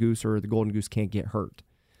golden goose, or the golden goose can't get hurt.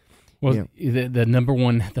 Well, the number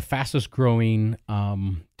one, the fastest growing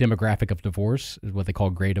demographic of divorce is what they call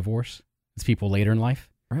gray divorce. It's people later in life.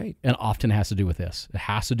 Right. And often it has to do with this. It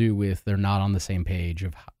has to do with they're not on the same page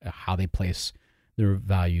of how they place their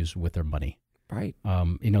values with their money. Right.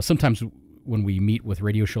 You know, sometimes when we meet with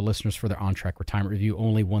radio show listeners for their On-Track Retirement Review,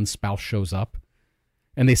 only one spouse shows up.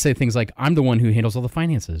 And they say things like, I'm the one who handles all the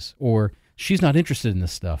finances, or she's not interested in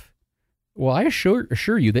this stuff. Well, I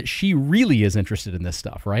assure you that she really is interested in this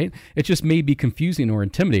stuff, right? It just may be confusing or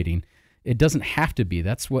intimidating. It doesn't have to be.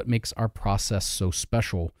 That's what makes our process so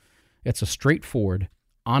special. It's a straightforward,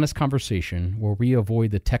 honest conversation where we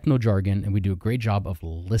avoid the techno jargon and we do a great job of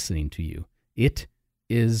listening to you. It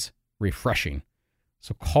is refreshing.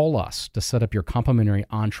 So call us to set up your complimentary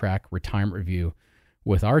On-Track Retirement Review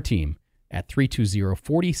with our team at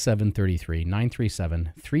 320-4733,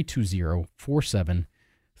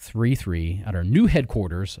 937-320-4733 at our new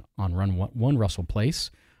headquarters on Run 1 Russell Place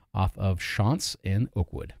off of Shantz and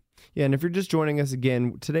Oakwood. Yeah, and if you're just joining us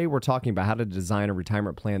again, today we're talking about how to design a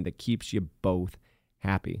retirement plan that keeps you both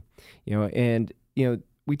happy. You know, and you know,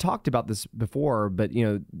 we talked about this before, but you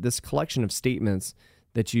know, this collection of statements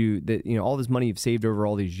that all this money you've saved over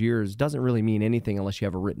all these years doesn't really mean anything unless you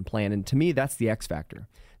have a written plan. And to me, that's the X factor.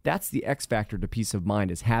 That's the X factor to peace of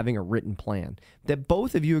mind, is having a written plan that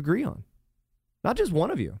both of you agree on. Not just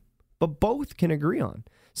one of you, but both can agree on.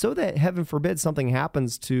 So that, heaven forbid, something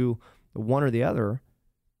happens to one or the other,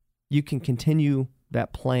 you can continue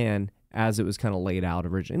that plan as it was kind of laid out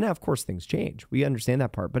originally. Now, of course, things change. We understand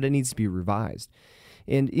that part, but it needs to be revised.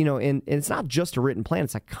 And, you know, and it's not just a written plan.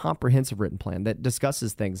 It's a comprehensive written plan that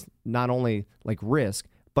discusses things, not only like risk,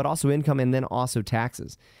 but also income and then also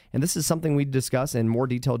taxes. And this is something we discuss in more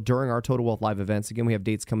detail during our Total Wealth Live events. Again, we have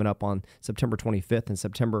dates coming up on September 25th and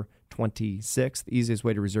September 26th. The easiest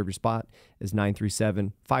way to reserve your spot is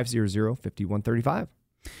 937-500-5135.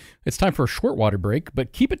 It's time for a short water break,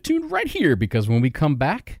 but keep it tuned right here, because when we come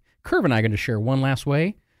back, Curve and I are going to share one last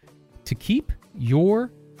way to keep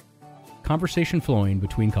your conversation flowing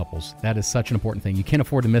between couples. That is such an important thing. You can't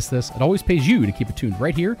afford to miss this. It always pays you to keep it tuned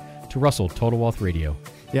right here to Russell Total Wealth Radio.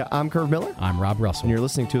 Yeah, I'm Curve Miller. I'm Rob Russell. And you're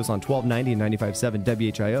listening to us on 1290 and 95.7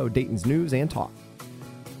 WHIO, Dayton's News and Talk.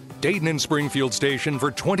 Dayton and Springfield station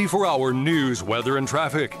for 24-hour news, weather, and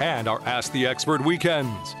traffic, and our Ask the Expert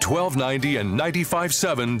weekends. 1290 and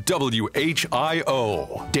 95.7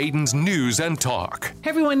 WHIO, Dayton's News and Talk.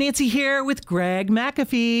 Hey everyone, Nancy here with Greg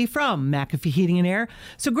McAfee from McAfee Heating and Air.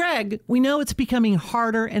 So Greg, we know it's becoming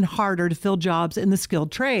harder and harder to fill jobs in the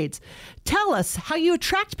skilled trades. Tell us how you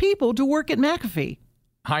attract people to work at McAfee.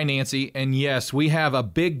 Hi, Nancy. And yes, we have a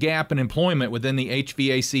big gap in employment within the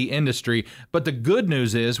HVAC industry, but the good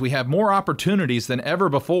news is we have more opportunities than ever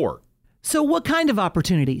before. So what kind of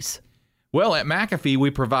opportunities? Well, at McAfee,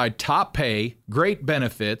 we provide top pay, great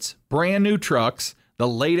benefits, brand new trucks, the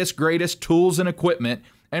latest, greatest tools and equipment,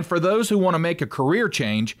 and for those who want to make a career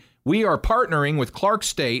change, we are partnering with Clark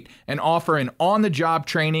State and offer an on-the-job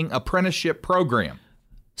training apprenticeship program.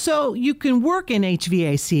 So you can work in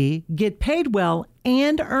HVAC, get paid well,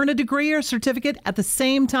 and earn a degree or certificate at the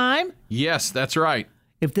same time? Yes, that's right.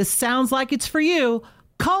 If this sounds like it's for you,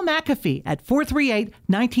 call McAfee at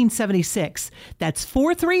 438-1976. That's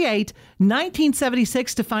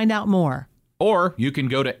 438-1976 to find out more. Or you can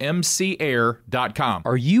go to mcair.com.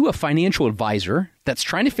 Are you a financial advisor that's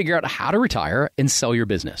trying to figure out how to retire and sell your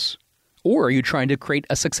business? Or are you trying to create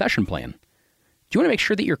a succession plan? Do you want to make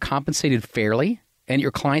sure that you're compensated fairly and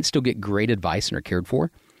your clients still get great advice and are cared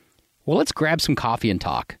for? Well, let's grab some coffee and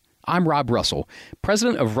talk. I'm Rob Russell,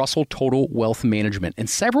 president of Russell Total Wealth Management, and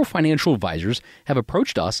several financial advisors have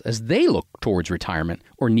approached us as they look towards retirement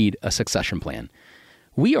or need a succession plan.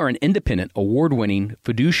 We are an independent, award-winning,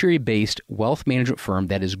 fiduciary-based wealth management firm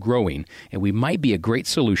that is growing, and we might be a great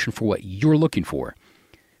solution for what you're looking for.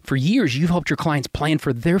 For years, you've helped your clients plan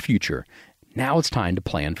for their future. Now it's time to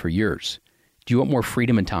plan for yours. Do you want more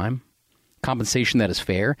freedom and time? Compensation that is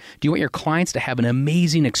fair? Do you want your clients to have an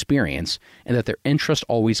amazing experience and that their interests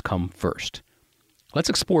always come first? Let's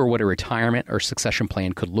explore what a retirement or succession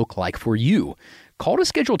plan could look like for you. Call to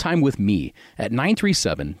schedule time with me at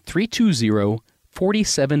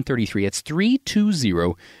 937-320-4733. It's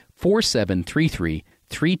 320-4733,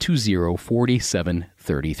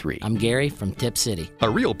 320-4733. I'm Gary from Tip City. A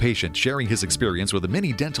real patient sharing his experience with a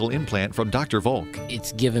mini dental implant from Dr. Volk.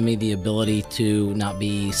 It's given me the ability to not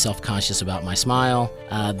be self-conscious about my smile.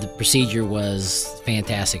 The procedure was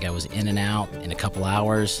fantastic. I was in and out in a couple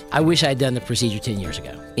hours. I wish I had done the procedure 10 years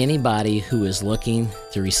ago. Anybody who is looking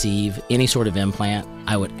to receive any sort of implant,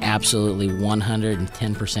 I would absolutely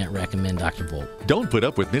 110% recommend Dr. Volk. Don't put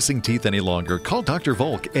up with missing teeth any longer. Call Dr.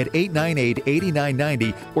 Volk at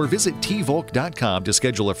 898-8990 or visit tvolk.com to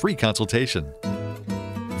schedule a free consultation.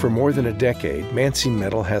 For more than a decade, Mansi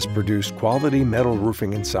Metal has produced quality metal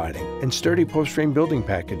roofing and siding and sturdy post-frame building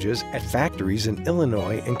packages at factories in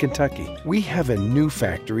Illinois and Kentucky. We have a new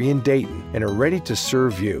factory in Dayton and are ready to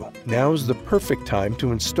serve you. Now is the perfect time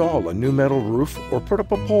to install a new metal roof or put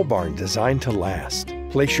up a pole barn designed to last.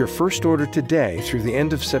 Place your first order today through the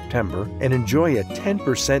end of September and enjoy a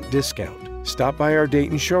 10% discount. Stop by our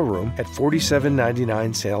Dayton showroom at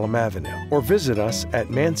 4799 Salem Avenue or visit us at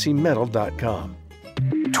mansimetal.com.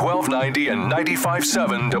 1290 and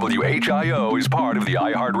 95.7 WHIO is part of the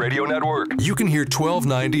iHeartRadio network. You can hear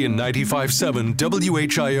 1290 and 95.7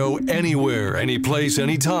 WHIO anywhere, anyplace,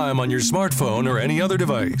 anytime on your smartphone or any other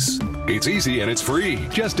device. It's easy and it's free.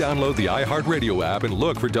 Just download the iHeartRadio app and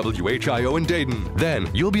look for WHIO in Dayton. Then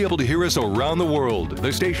you'll be able to hear us around the world.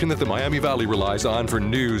 The station that the Miami Valley relies on for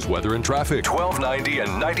news, weather, and traffic. 1290 and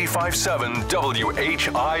 95.7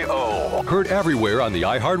 WHIO. Heard everywhere on the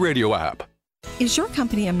iHeartRadio app. Is your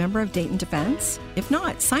company a member of Dayton Defense? If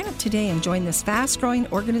not, sign up today and join this fast-growing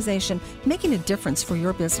organization making a difference for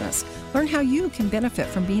your business. Learn how you can benefit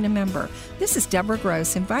from being a member. This is Deborah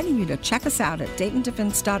Gross inviting you to check us out at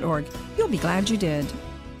DaytonDefense.org. You'll be glad you did.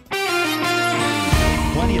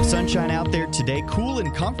 Plenty of sunshine out there today, cool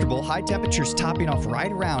and comfortable. High temperatures topping off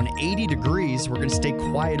right around 80 degrees. We're going to stay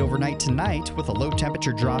quiet overnight tonight with a low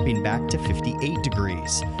temperature dropping back to 58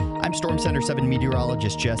 degrees. I'm Storm Center 7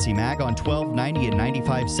 meteorologist Jesse Mag on 1290 and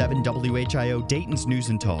 95.7 WHIO, Dayton's News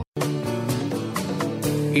and Talk.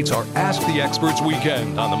 It's our Ask the Experts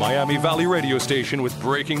weekend on the Miami Valley radio station with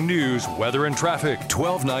breaking news, weather, and traffic.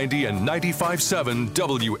 1290 and 95.7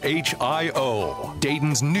 WHIO,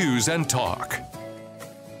 Dayton's News and Talk.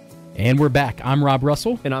 And we're back. I'm Rob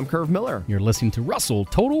Russell. And I'm Curve Miller. You're listening to Russell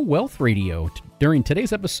Total Wealth Radio. During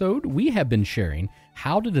today's episode, we have been sharing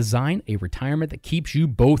how to design a retirement that keeps you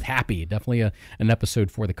both happy. Definitely an episode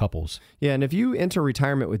for the couples. Yeah, and if you enter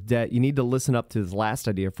retirement with debt, you need to listen up to this last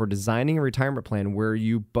idea for designing a retirement plan where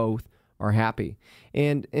you both are happy.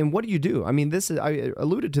 And what do? I mean, I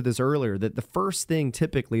alluded to this earlier, that the first thing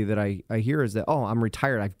typically that I hear is that, oh, I'm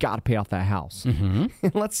retired, I've got to pay off that house. Mm-hmm.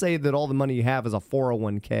 And let's say that all the money you have is a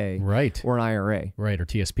 401k, right, or an IRA, right, or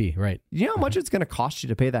TSP, right. You know how much it's going to cost you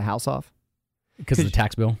to pay that house off? Because of the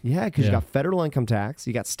tax bill? Yeah, because you got federal income tax,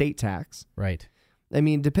 you got state tax. Right. I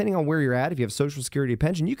mean, depending on where you're at, if you have Social Security or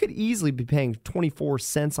pension, you could easily be paying 24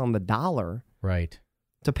 cents on the dollar. Right.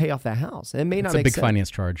 To pay off that house. And it may not make sense. It's a big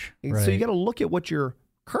finance charge. Right. So you got to look at what you're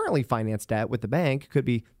currently financed at with the bank. It could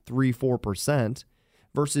be 3-4%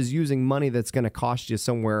 versus using money that's going to cost you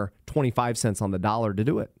somewhere 25 cents on the dollar to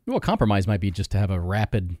do it. Well, a compromise might be just to have a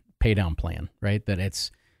rapid pay down plan, right?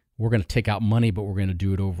 That we're going to take out money, but we're going to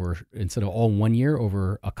do it over, instead of all 1 year,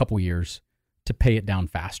 over a couple years to pay it down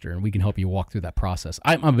faster. And we can help you walk through that process.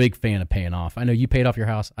 I'm a big fan of paying off. I know you paid off your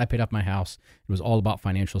house. I paid off my house. It was all about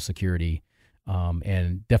financial security.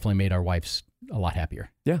 And definitely made our wives a lot happier.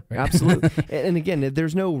 Yeah, right? Absolutely. And again,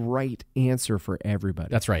 there's no right answer for everybody.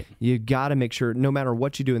 That's right. You got to make sure, no matter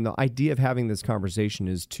what you do, and the idea of having this conversation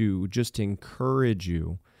is to just encourage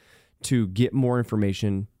you to get more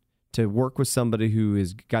information, to work with somebody who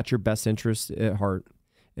has got your best interests at heart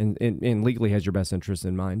and legally has your best interests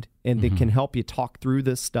in mind, and they can help you talk through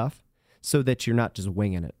this stuff so that you're not just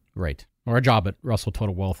winging it. Right. Our job at Russell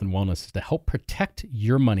Total Wealth and Wellness is to help protect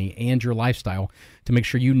your money and your lifestyle to make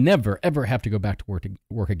sure you never, ever have to go back to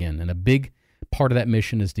work again. And a big part of that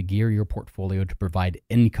mission is to gear your portfolio to provide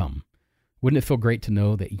income. Wouldn't it feel great to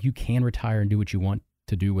know that you can retire and do what you want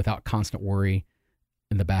to do without constant worry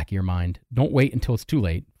in the back of your mind? Don't wait until it's too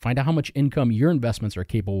late. Find out how much income your investments are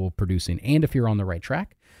capable of producing. And if you're on the right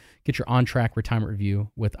track, get your on-track retirement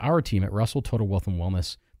review with our team at Russell Total Wealth and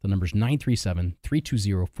Wellness. The number's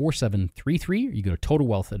 937-320-4733, or you go to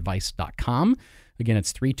totalwealthadvice.com. Again,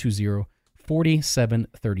 it's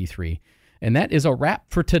 320-4733. And that is a wrap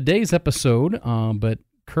for today's episode. But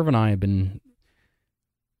Curve and I have been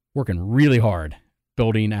working really hard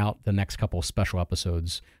building out the next couple of special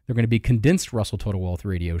episodes. They're going to be condensed Russell Total Wealth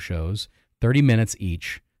radio shows, 30 minutes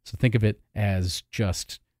each. So think of it as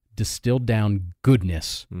just distilled down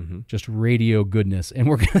goodness, just radio goodness. And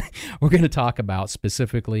we're going to talk about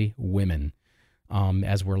specifically women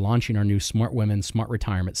as we're launching our new Smart Women, Smart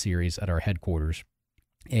Retirement series at our headquarters.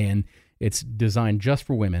 And it's designed just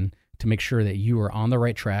for women to make sure that you are on the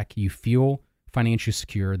right track, you feel financially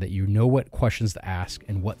secure, that you know what questions to ask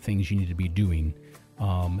and what things you need to be doing.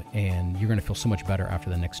 And you're going to feel so much better after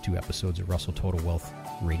the next 2 episodes of Russell Total Wealth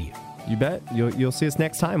Radio. You bet. You'll see us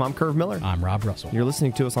next time. I'm Curve Miller. I'm Rob Russell. You're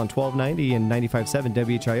listening to us on 1290 and 95.7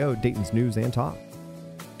 WHIO, Dayton's News and Talk.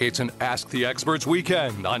 It's an Ask the Experts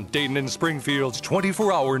weekend on Dayton and Springfield's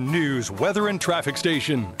 24-hour news, weather, and traffic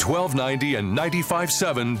station, 1290 and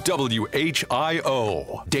 95.7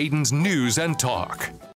 WHIO, Dayton's News and Talk.